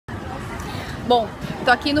Bom,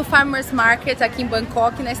 tô aqui no Farmers Market, aqui em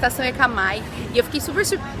Bangkok, na estação Ekamai, e eu fiquei super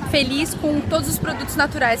feliz com todos os produtos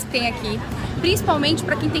naturais que tem aqui, principalmente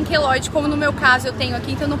para quem tem queloid, como no meu caso eu tenho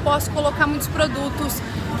aqui, então eu não posso colocar muitos produtos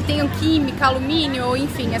que tenham química, alumínio, ou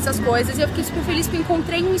enfim, essas coisas, e eu fiquei super feliz porque eu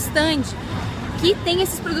encontrei um stand que tem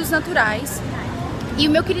esses produtos naturais, e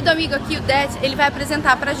o meu querido amigo aqui, o Dad, ele vai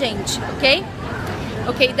apresentar pra gente, ok?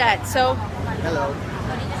 Ok, Dad, so... Hello.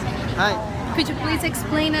 Hi. Could you please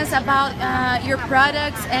explain us about your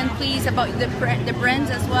products and please about the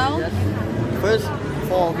brands as well? Yes. First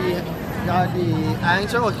of all, we are the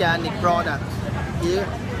Angel Organic product. Here,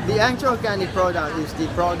 the Angel Organic product is the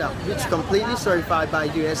product which completely certified by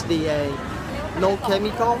USDA. No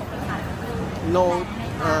chemical, no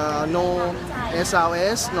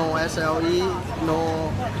SRS, no SLE,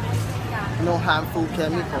 no harmful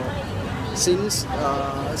chemical since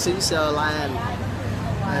the land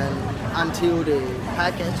and until the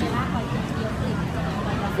packaging.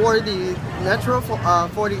 For the natural,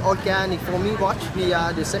 for the organic foaming watch, we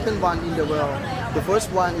are the second one in the world. The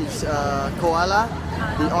first one is Koala,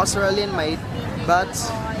 the Australian made, but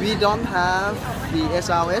we don't have the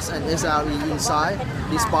SRS and SRE inside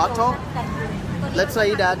this bottle. Let's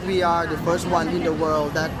say that we are the first one in the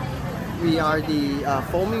world that we are the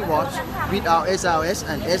foaming watch without SRS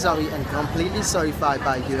and SRE and completely certified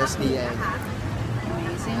by USDA.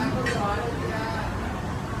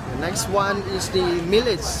 The next one is the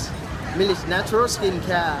Millet Natural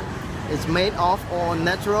Skincare. It's made of all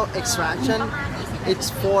natural extraction.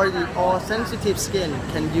 It's for the all sensitive skin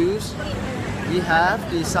can use. We have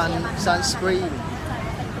the sunscreen,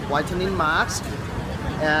 whitening mask,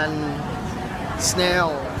 and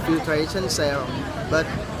snail filtration serum. But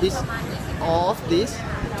two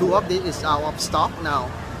of this is out of stock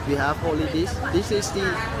now. We have only this. This is the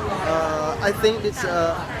I think it's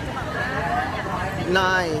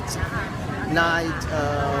night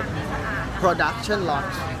production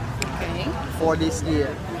lot for this year.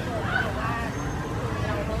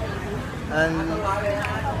 And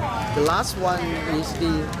the last one is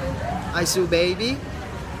the Isu Baby,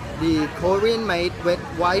 the Korean made wet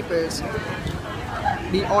wipers,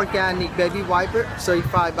 the organic baby wiper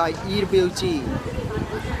certified by EWG.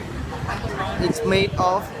 It's made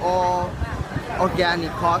of all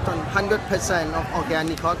organic cotton, 100% of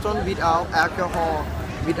organic cotton without alcohol,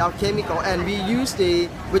 without chemical, and we use the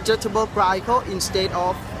vegetable glycol instead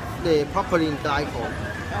of the propylene glycol,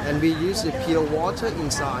 and we use the pure water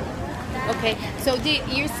inside. Okay, so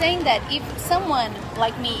you're saying that if someone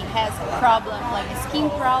like me has a problem, like a skin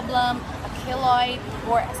problem, a queloid,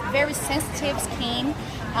 or very sensitive skin,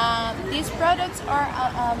 these products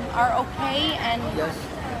are okay and... Yes,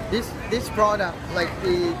 this product, like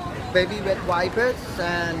the baby wet wipers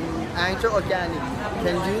and Angel Organic,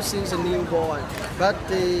 can use since a newborn, but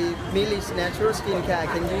the Millet Natural Skincare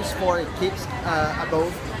can use for kids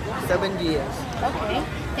above 7 years. Ok,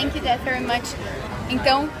 thank you Dad very much.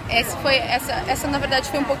 Então, essa na verdade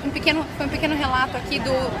foi um pequeno relato aqui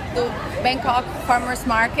do Bangkok Farmers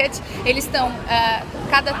Market. Eles estão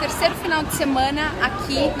cada terceiro final de semana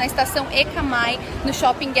aqui na estação Ekamai, no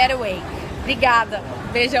Shopping Getaway. Obrigada,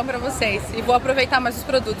 beijão pra vocês e vou aproveitar mais os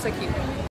produtos aqui.